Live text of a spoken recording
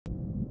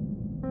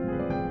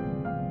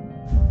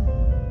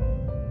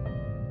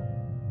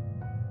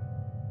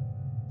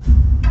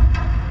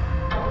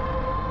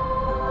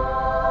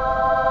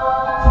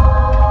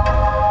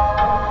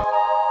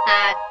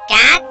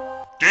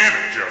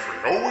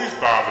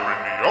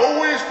bothering me.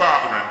 Always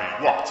bothering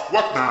me. What?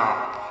 What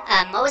now?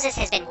 Moses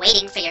has been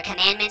waiting for your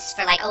commandments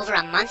for like over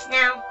a month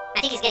now.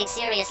 I think he's getting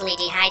seriously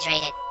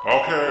dehydrated.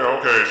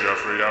 Okay,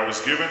 Jeffrey. I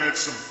was giving it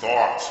some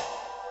thought.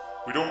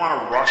 We don't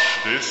want to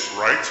rush this,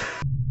 right?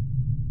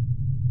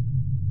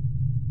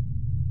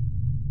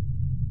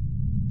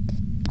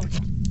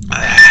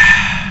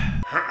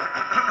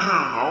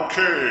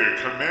 Okay,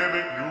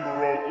 commandment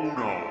numero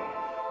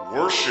uno.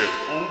 Worship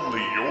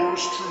only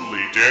yours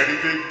truly, Daddy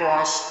Big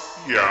Boss,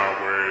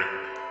 Yahweh.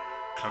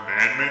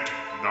 Commandment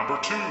number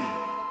 2.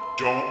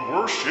 Don't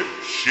worship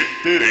shit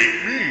that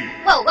ain't me.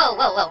 Whoa,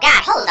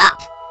 God, hold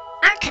up.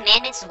 Aren't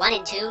commandments 1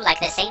 and 2 like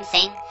the same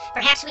thing?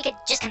 Perhaps we could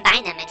just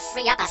combine them and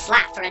free up a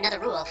slot for another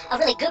rule. A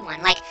really good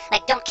one, like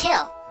don't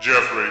kill.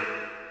 Jeffrey,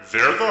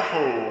 they're the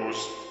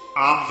hoes,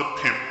 I'm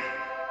the pimp.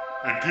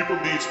 And people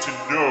needs to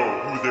know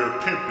who their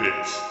pimp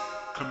is.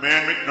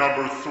 Commandment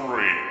number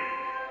 3.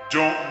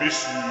 Don't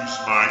misuse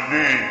my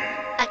name.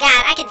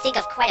 God, I can think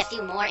of quite a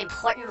few more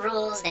important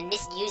rules than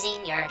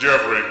misusing your...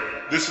 Jeffrey,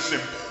 this is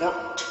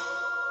important.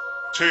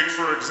 Take,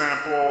 for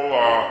example,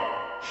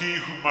 he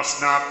who must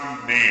not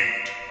be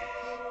named.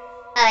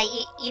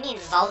 You mean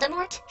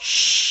Voldemort?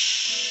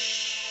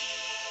 Shh.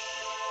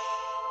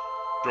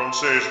 Don't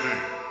say his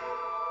name.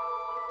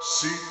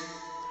 See?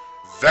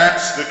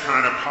 That's the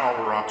kind of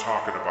power I'm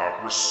talking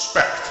about.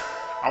 Respect.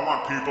 I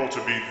want people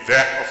to be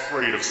that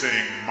afraid of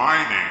saying my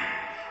name.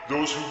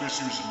 Those who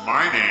misuse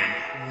my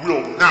name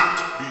will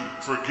not be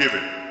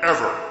forgiven,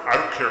 ever. I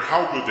don't care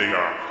how good they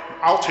are.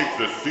 I'll take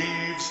the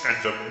thieves and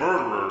the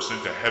murderers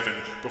into heaven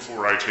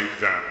before I take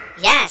them.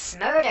 Yes,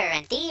 murder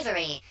and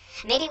thievery.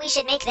 Maybe we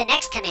should make the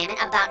next commandment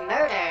about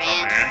murder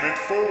and... Commandment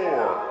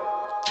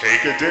 4.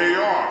 Take a day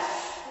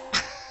off.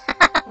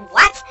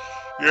 What?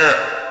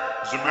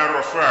 Yeah, as a matter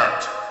of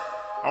fact,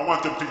 I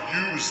want them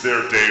to use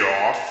their day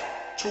off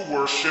to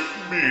worship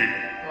me.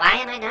 Why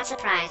am I not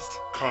surprised?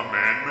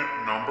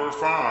 Commandment number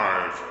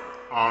 5.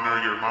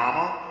 Honor your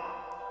mama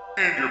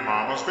and your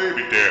mama's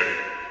baby daddy.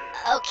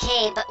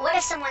 Okay, but what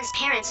if someone's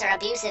parents are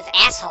abusive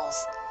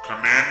assholes?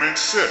 Commandment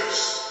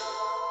 6.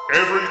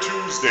 Every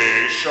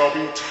Tuesday shall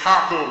be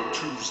Taco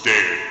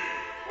Tuesday.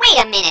 Wait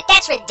a minute,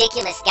 that's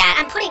ridiculous, God.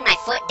 I'm putting my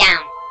foot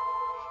down.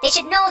 They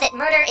should know that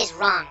murder is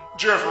wrong.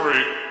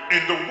 Jeffrey,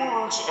 in the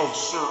words of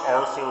Sir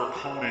Arthur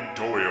Conan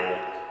Doyle,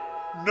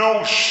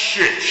 no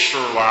shit,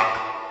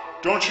 Sherlock.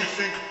 Don't you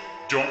think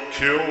don't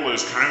kill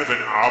is kind of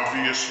an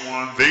obvious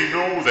one? They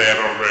know that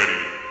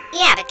already.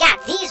 Yeah, but God,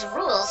 these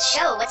rules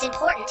show what's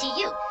important to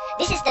you.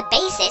 This is the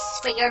basis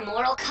for your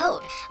moral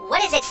code.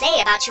 What does it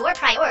say about your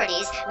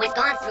priorities? We've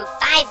gone through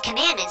 5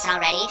 commandments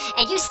already,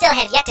 and you still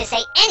have yet to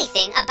say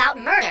anything about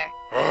murder.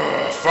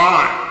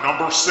 Fine.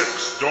 Number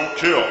 6, don't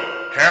kill.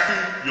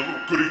 Happy, you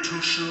little goody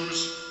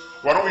two-shoes?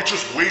 Why don't we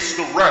just waste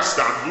the rest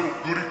on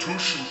little goody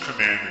two-shoe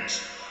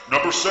commandments?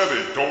 Number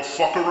 7, don't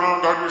fuck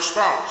around on your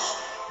spouse.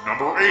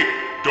 Number 8,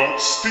 don't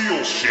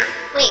steal shit.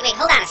 Wait,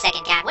 hold on a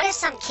second, God. What if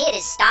some kid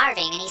is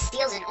starving and he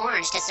steals an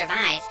orange to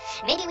survive?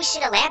 Maybe we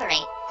should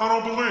elaborate. I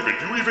don't believe it.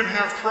 You even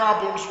have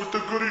problems with the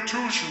goody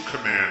two-shoe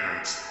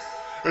commandments.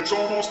 It's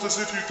almost as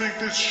if you think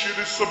this shit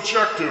is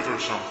subjective or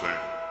something.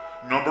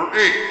 Number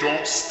 8,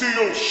 don't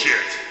steal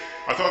shit.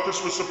 I thought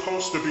this was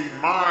supposed to be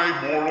my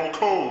moral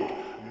code.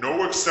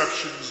 No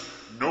exceptions,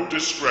 no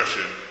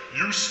discretion.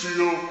 You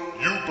steal,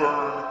 you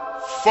burn,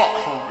 fuck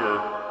hunger.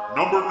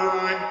 Number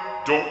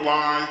 9, don't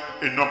lie.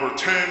 And number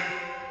 10,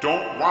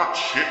 don't want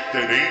shit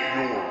that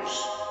ain't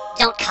yours.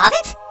 Don't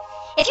covet?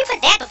 If you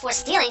put that before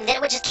stealing, then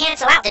it would just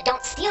cancel out the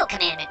don't steal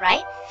commandment,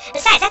 right?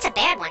 Besides, that's a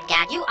bad one,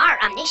 God. You are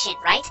omniscient,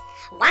 right?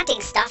 Wanting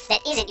stuff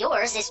that isn't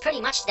yours is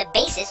pretty much the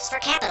basis for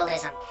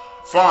capitalism.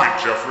 Fine,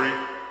 Jeffrey.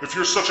 If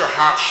you're such a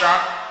hot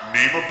shot,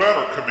 name a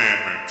better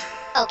commandment.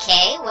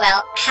 Okay,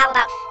 well, how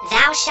about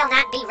thou shalt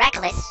not be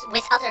reckless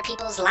with other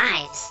people's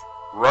lives?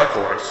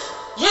 Reckless?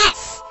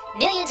 Yes!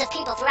 Millions of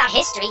people throughout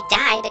history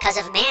die because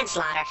of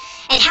manslaughter.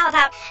 And how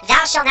about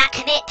thou shalt not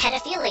commit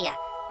pedophilia?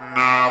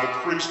 Nah, the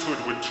priesthood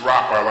would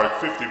drop by like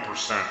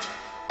 50%.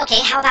 Okay,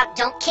 how about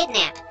don't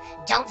kidnap,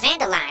 don't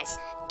vandalize,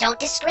 don't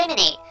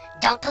discriminate,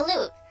 don't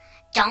pollute,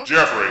 don't...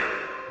 Jeffrey,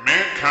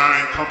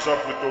 mankind comes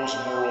up with those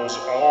morals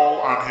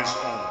all on his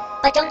own.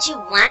 But don't you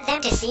want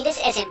them to see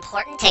this as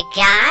important to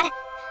God?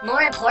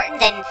 More important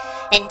than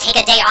take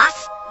a day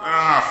off?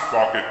 Ah,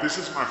 fuck it. This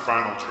is my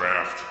final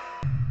draft.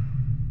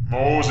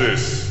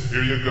 Moses,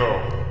 here you go.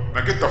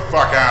 Now get the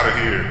fuck out of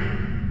here.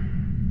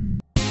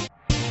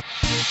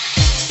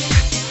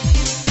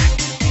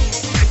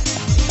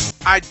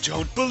 I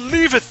don't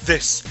believe it,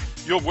 this!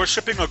 You're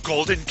worshipping a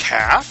golden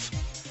calf?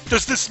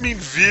 Does this mean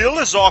veal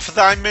is off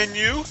thy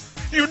menu?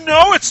 You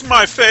know it's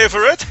my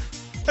favorite!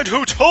 And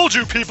who told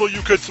you people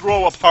you could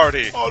throw a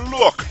party? Oh,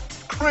 look!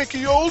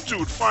 Cranky old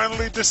dude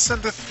finally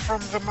descendeth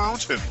from the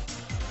mountain.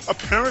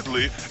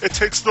 Apparently, it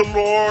takes the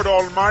Lord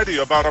Almighty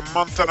about a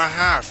month and a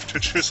half to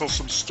chisel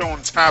some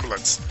stone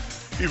tablets,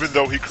 even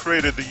though he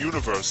created the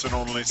universe in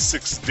only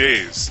 6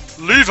 days.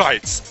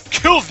 Levites,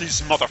 kill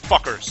these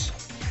motherfuckers!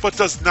 But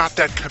does not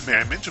that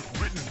commandment,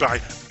 written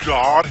by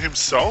God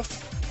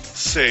himself,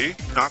 say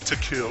not to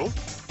kill?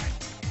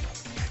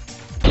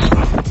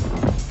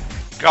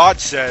 God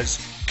says,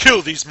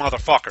 kill these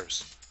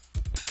motherfuckers.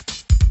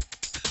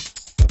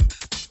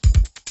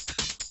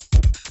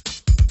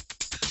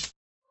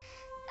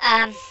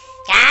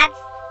 God?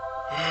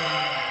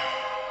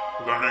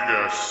 Let me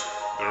guess.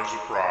 There's a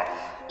problem.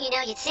 You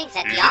know, you'd think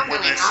that the Even when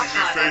all-knowing, they see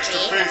me all-powerful face to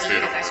creator of face, the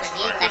they don't universe would listen.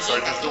 be I able to guess I hear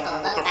the just don't people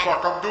know what above the that.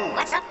 fuck I'm doing.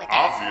 What's up with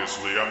that?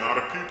 Obviously, I'm not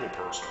a people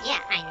person.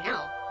 Yeah, I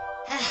know.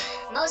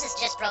 Moses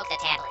just broke the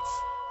tablets.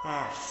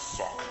 Ah,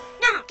 fuck.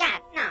 No,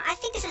 God, no, I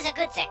think this is a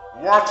good thing.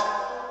 What?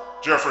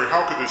 Jeffrey,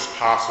 how could this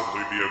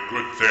possibly be a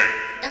good thing?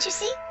 Don't you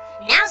see?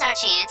 Now's our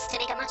chance to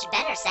make a much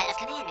better set of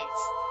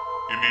commandments.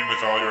 You mean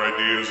with all your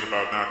ideas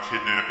about not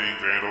kidnapping,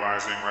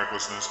 vandalizing,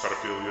 recklessness,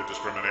 pedophilia,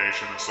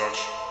 discrimination, and such?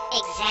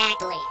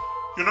 Exactly.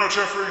 You know,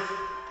 Jeffrey,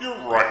 you're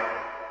right.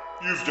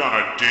 You've done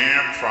a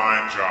damn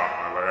fine job,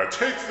 my lad.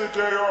 Take the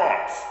day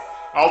off.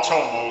 I'll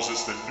tell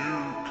Moses the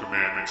new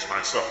commandments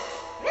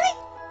myself. Really?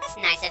 That's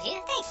nice of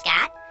you. Thanks,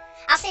 God.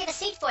 I'll save a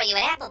seat for you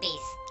at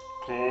Applebee's.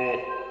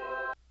 Cool.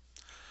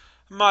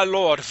 My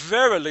lord,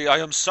 verily I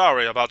am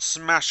sorry about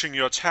smashing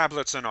your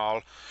tablets and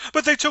all,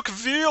 but they took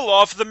veal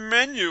off the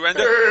menu and—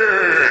 Hey,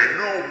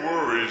 no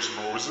worries,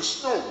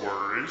 Moses, no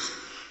worries.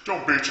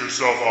 Don't beat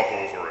yourself up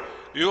over it.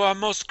 You are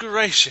most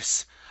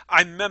gracious.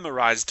 I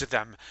memorized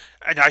them,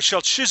 and I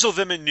shall chisel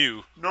them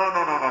anew. No.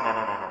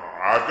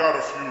 I've got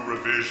a few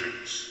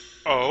revisions.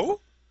 Oh?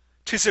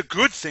 'Tis a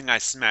good thing I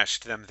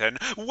smashed them, then.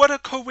 What a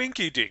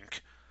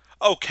coinky-dink.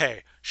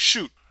 Okay,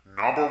 shoot.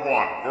 Number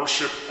 1,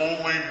 worship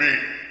only me.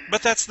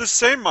 But that's the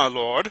same, my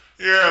lord.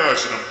 Yeah,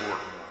 that's an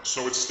important one,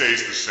 so it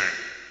stays the same.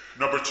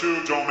 Number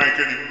 2, don't make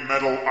any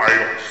metal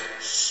idols.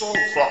 So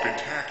fucking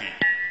tacky.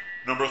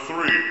 Number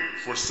 3,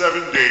 for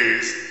 7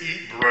 days,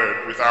 eat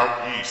bread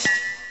without yeast.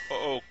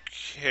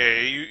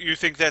 Okay, you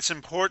think that's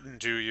important,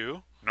 do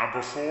you?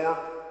 Number 4,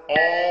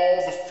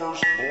 all the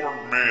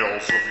firstborn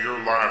males of your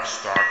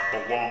livestock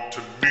belong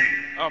to me.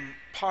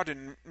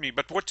 Pardon me,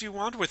 but what do you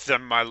want with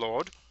them, my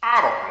lord?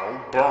 I don't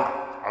know, burn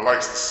 'em. I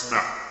likes the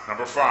smell.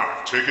 Number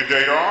 5, take a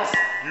day off,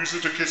 use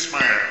it to kiss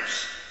my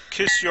ass.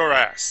 Kiss your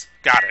ass.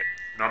 Got it.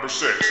 Number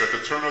 6, at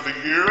the turn of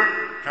the year,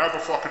 have a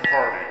fucking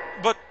party.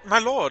 But, my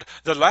lord,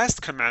 the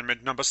last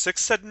commandment, number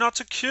 6, said not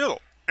to kill.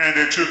 And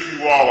it took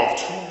you all of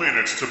 2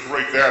 minutes to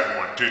break that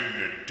one,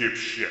 didn't it,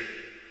 dipshit?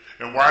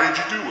 And why did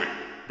you do it?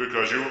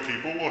 Because your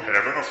people were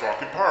having a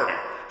fucking party.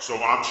 So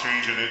I'm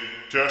changing it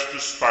just to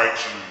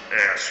spite you,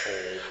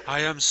 asshole. I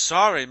am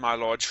sorry, my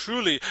lord,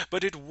 truly,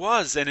 but it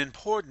was an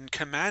important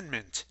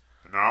commandment.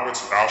 Now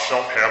it's thou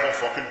shalt have a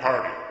fucking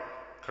party.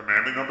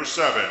 Commandment number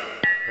 7,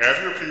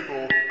 have your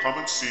people come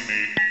and see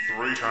me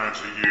 3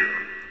 times a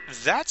year.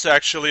 That's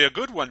actually a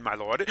good one, my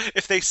lord.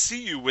 If they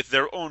see you with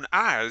their own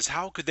eyes,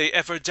 how could they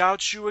ever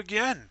doubt you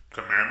again?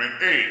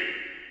 Commandment 8,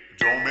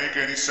 don't make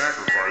any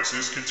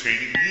sacrifices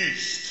containing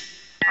yeast.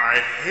 I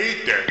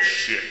hate that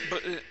shit.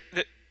 But,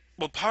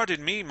 well,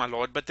 pardon me, my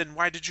lord, but then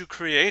why did you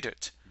create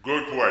it?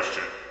 Good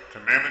question.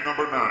 Commandment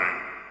number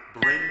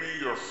 9, bring me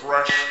your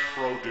fresh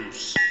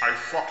produce. I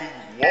fucking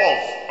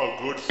love a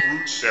good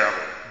fruit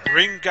salad.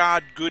 Bring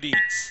God good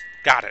eats.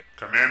 Got it.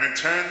 Commandment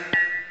 10,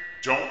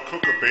 don't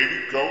cook a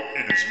baby goat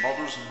in his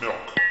mother's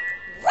milk.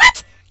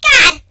 What?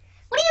 God!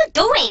 What are you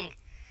doing?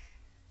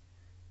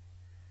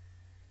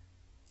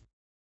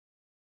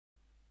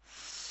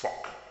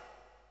 Fuck.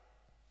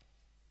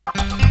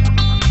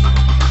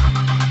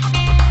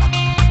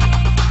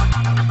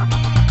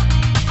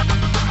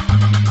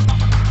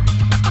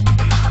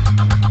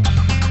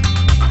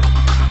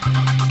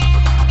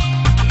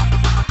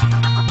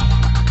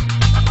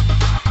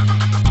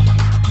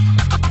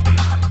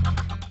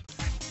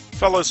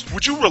 Fellas,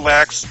 would you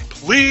relax,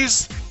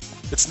 please?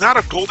 It's not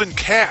a golden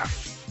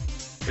calf.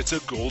 It's a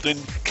golden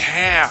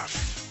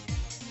calf.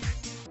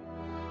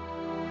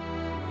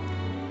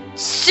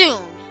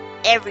 Soon,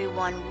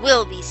 everyone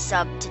will be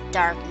subbed to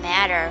dark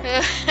matter.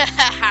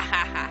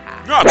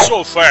 Not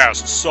so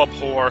fast,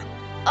 sub-whore.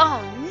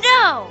 Oh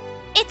no!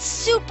 It's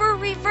Super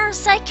Reverse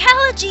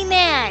Psychology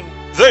Man!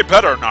 They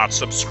better not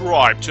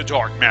subscribe to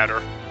dark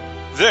matter.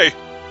 They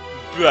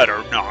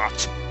better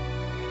not.